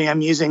usually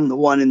I'm using the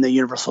one in the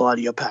Universal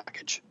Audio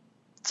package.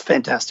 It's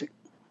fantastic.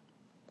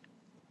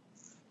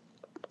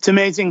 It's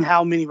amazing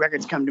how many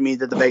records come to me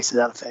that the bass is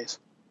out of phase.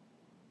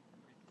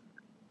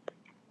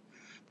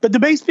 But the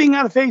bass being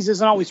out of phase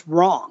isn't always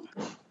wrong.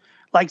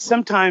 Like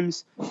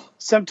sometimes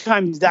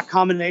that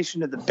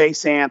combination of the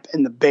bass amp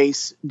and the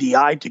bass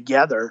DI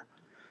together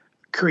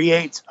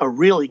creates a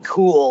really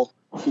cool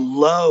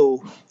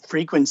low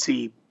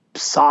frequency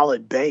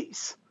solid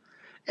bass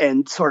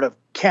and sort of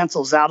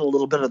cancels out a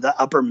little bit of the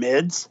upper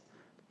mids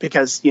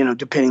because,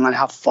 depending on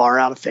how far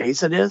out of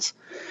phase it is.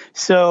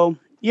 So,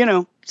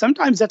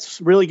 sometimes that's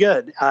really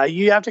good.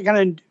 You have to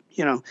kind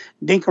of,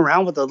 dink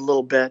around with it a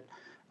little bit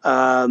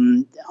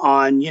on,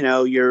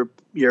 your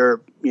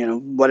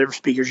whatever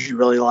speakers you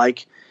really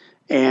like,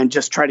 and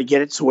just try to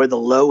get it so where the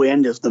low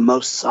end is the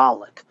most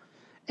solid.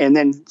 And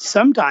then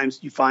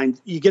sometimes you find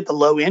you get the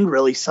low end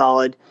really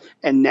solid,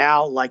 and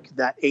now like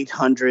that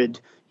 800,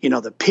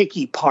 the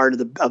picky part of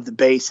the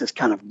bass is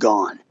kind of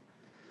gone.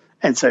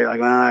 And so you're like,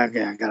 well,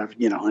 okay, I gotta,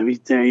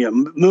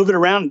 move it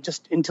around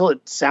just until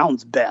it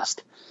sounds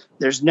best.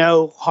 There's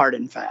no hard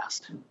and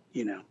fast,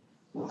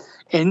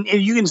 and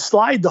you can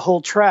slide the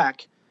whole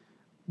track,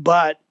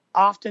 but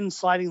often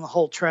sliding the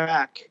whole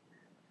track,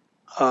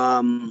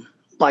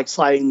 like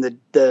sliding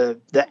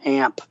the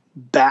amp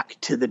back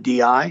to the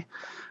DI,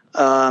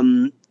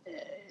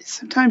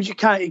 sometimes it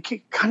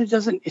kind of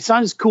doesn't. It's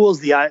not as cool as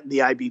the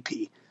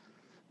IBP.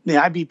 The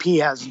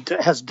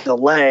IBP has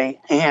delay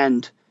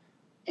and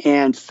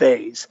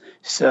phase,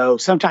 so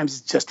sometimes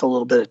it's just a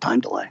little bit of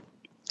time delay,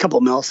 a couple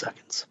of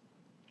milliseconds,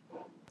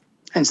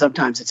 and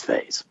sometimes it's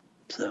phase.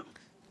 So, I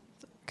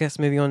guess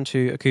moving on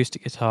to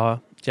acoustic guitar.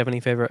 Do you have any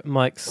favorite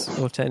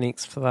mics or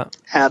techniques for that?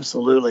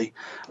 Absolutely.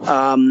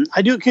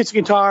 I do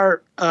acoustic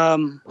guitar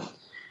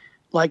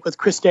like with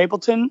Chris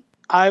Stapleton.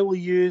 I will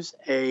use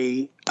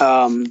a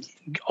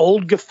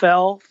old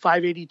Gefell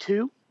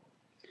 582,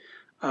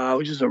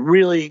 which is a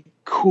really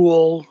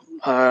cool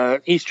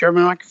East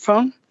German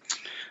microphone,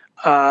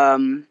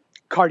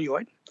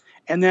 cardioid.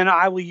 And then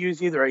I will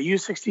use either a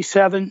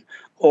U67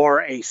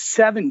 or a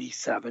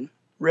 77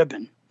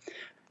 ribbon.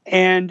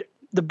 And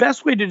the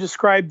best way to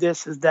describe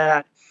this is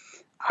that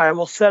I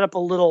will set up a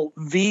little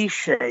V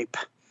shape.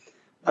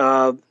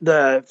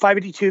 The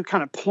 582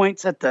 kind of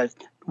points at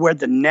where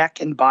the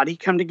neck and body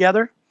come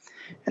together,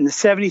 and the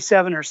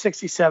 77 or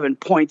 67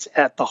 points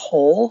at the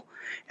hole,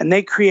 and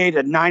they create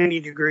a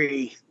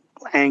 90-degree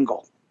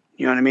angle,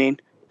 you know what I mean,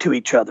 to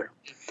each other.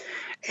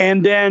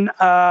 And then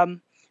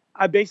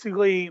I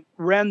basically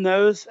ran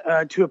those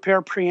to a pair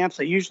of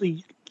preamps. I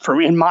usually,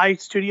 in my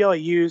studio, I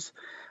use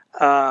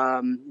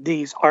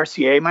these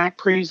RCA Mac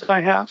pre's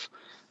I have,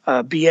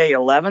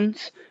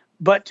 BA11s.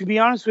 But to be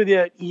honest with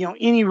you,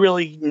 any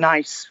really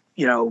nice,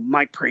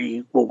 mic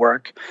pre will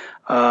work.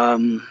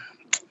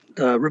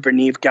 The Rupert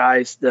Neve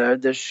guys,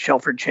 the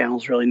Shelford channel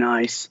is really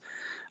nice.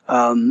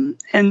 And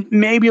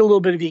maybe a little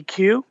bit of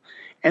EQ.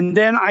 And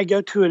then I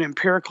go to an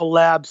Empirical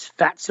Labs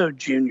Fatso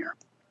Junior.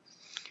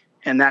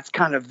 And that's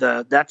kind of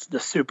that's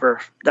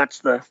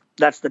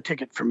the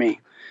ticket for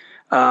me.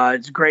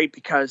 It's great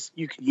because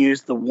you can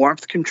use the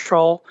warmth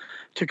control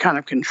to kind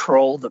of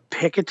control the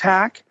pick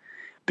attack,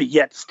 but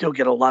yet still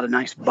get a lot of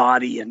nice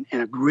body and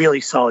a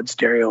really solid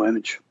stereo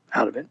image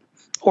out of it.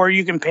 Or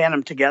you can pan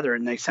them together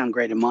and they sound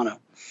great in mono.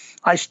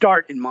 I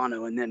start in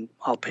mono and then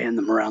I'll pan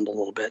them around a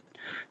little bit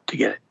to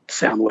get it to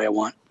sound the way I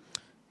want.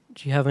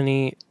 Do you have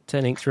any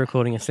techniques for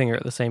recording a singer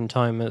at the same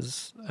time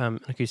as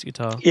an acoustic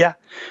guitar? Yeah.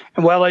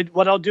 And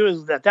what I'll do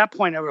is at that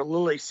point, I will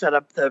literally set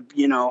up a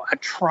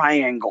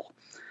triangle.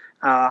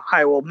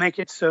 I will make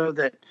it so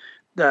that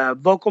the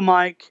vocal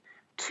mic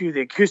to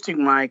the acoustic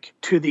mic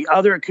to the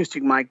other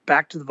acoustic mic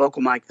back to the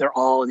vocal mic, they're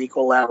all an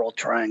equilateral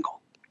triangle.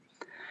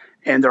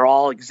 And they're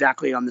all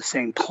exactly on the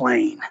same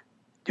plane.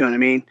 Do you know what I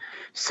mean?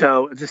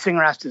 So if the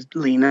singer has to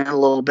lean in a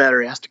little bit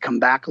or he has to come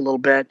back a little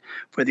bit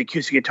for the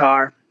acoustic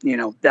guitar,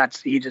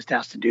 he just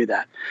has to do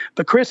that.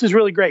 But Chris is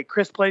really great.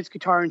 Chris plays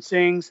guitar and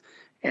sings,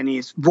 and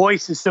his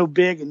voice is so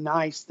big and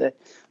nice that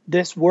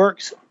this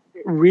works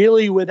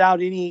really without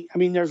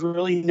there's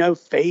really no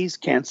phase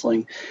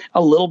canceling.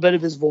 A little bit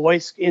of his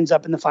voice ends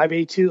up in the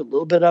 582, a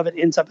little bit of it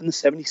ends up in the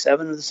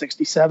 77 or the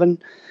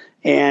 67.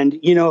 And,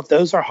 if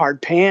those are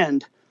hard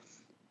panned,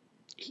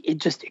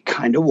 it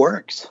kind of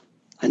works.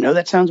 I know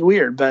that sounds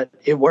weird, but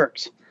it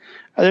works.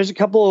 There's a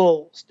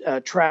couple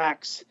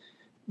tracks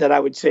that I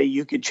would say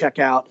you could check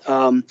out.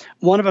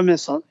 One of them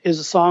is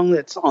a song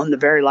that's on the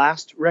very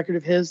last record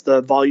of his,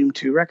 the Volume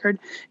 2 record.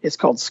 It's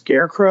called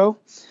Scarecrow.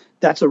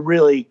 That's a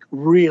really,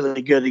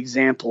 really good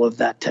example of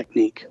that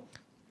technique.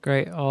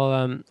 Great.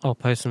 I'll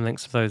post some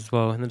links to those as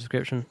well in the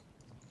description.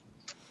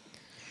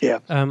 Yeah.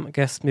 I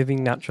guess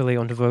moving naturally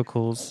onto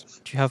vocals,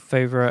 do you have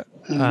favorite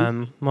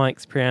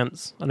mics,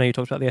 preamps? I know you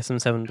talked about the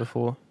SM7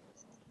 before.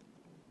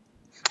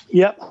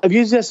 Yep, I've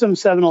used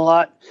SM7 a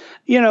lot.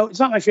 It's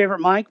not my favorite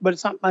mic, but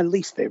it's not my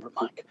least favorite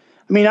mic.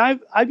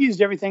 I've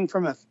used everything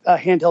from a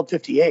handheld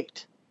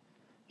 58.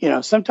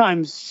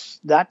 Sometimes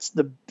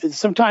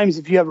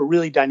if you have a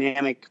really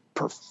dynamic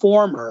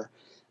performer,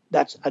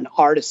 that's an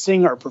artist,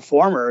 singer,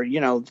 performer,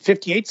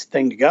 58's the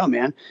thing to go,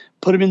 man.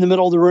 Put them in the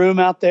middle of the room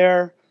out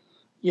there,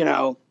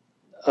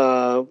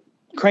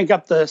 crank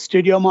up the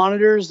studio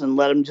monitors and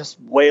let them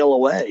just wail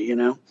away,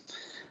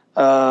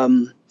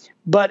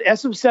 But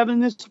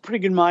SM7 is a pretty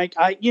good mic.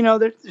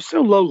 They're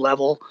so low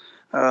level.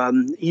 I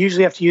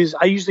usually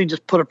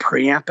just put a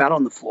preamp out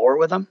on the floor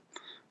with them,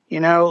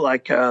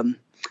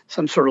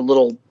 some sort of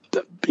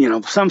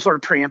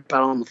preamp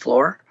out on the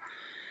floor.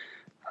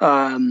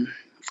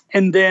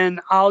 And then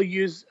I'll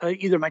use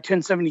either my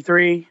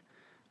 1073.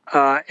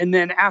 And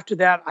then after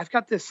that, I've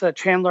got this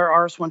Chandler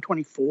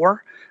RS-124.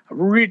 I've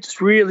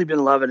really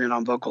been loving it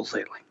on vocals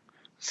lately.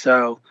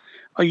 So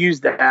I'll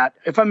use that.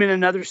 If I'm in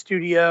another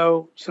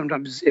studio,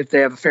 sometimes if they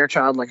have a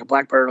Fairchild, like a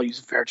Blackbird, I'll use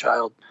a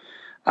Fairchild.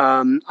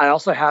 I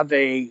also have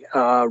a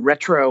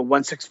Retro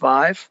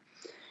 165,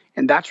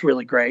 and that's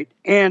really great.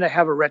 And I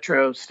have a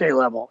Retro Stay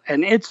Level,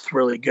 and it's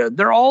really good.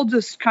 They're all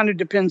just kind of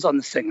depends on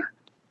the singer.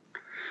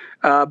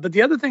 But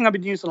the other thing I've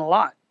been using a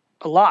lot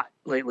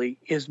lately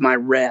is my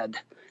Red,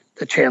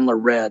 the Chandler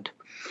Red.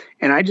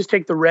 And I just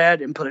take the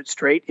Red and put it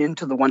straight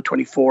into the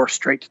 124,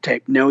 straight to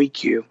tape, no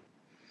EQ.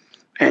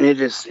 And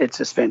it's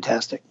just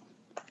fantastic.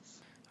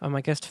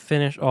 I guess to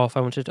finish off,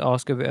 I wanted to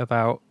ask a bit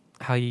about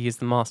how you use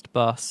the master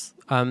bus.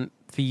 For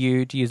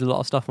you, do you use a lot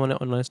of stuff on it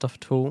or no stuff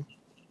at all?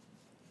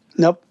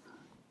 Nope.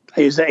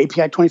 I use the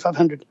API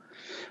 2500.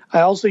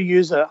 I also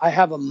I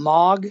have a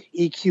Moog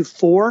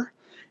EQ4,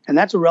 and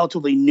that's a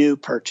relatively new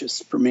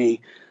purchase for me.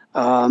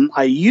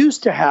 I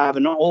used to have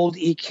an old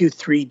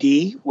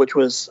EQ3D, which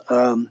was,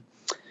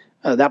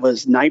 that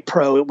was Night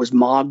Pro. It was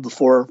Moog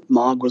before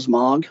Moog was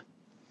Moog.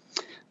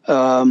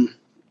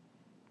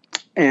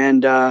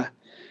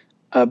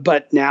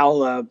 But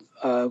now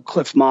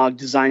Cliff Moog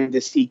designed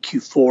this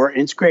EQ4,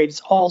 and it's great.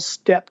 It's all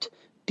stepped,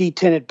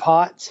 detinted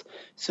pots,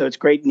 so it's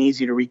great and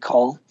easy to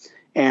recall.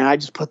 And I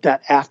just put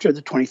that after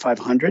the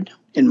 2500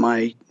 in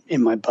my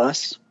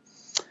bus,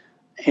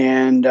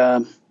 and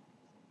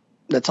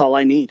that's all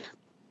I need.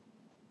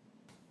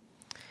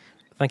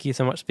 Thank you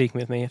so much for speaking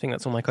with me. I think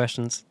that's all my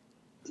questions.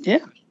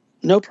 Yeah,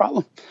 no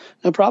problem.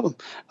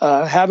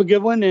 Have a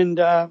good one, and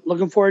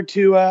looking forward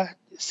to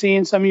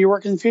seeing some of your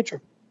work in the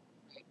future.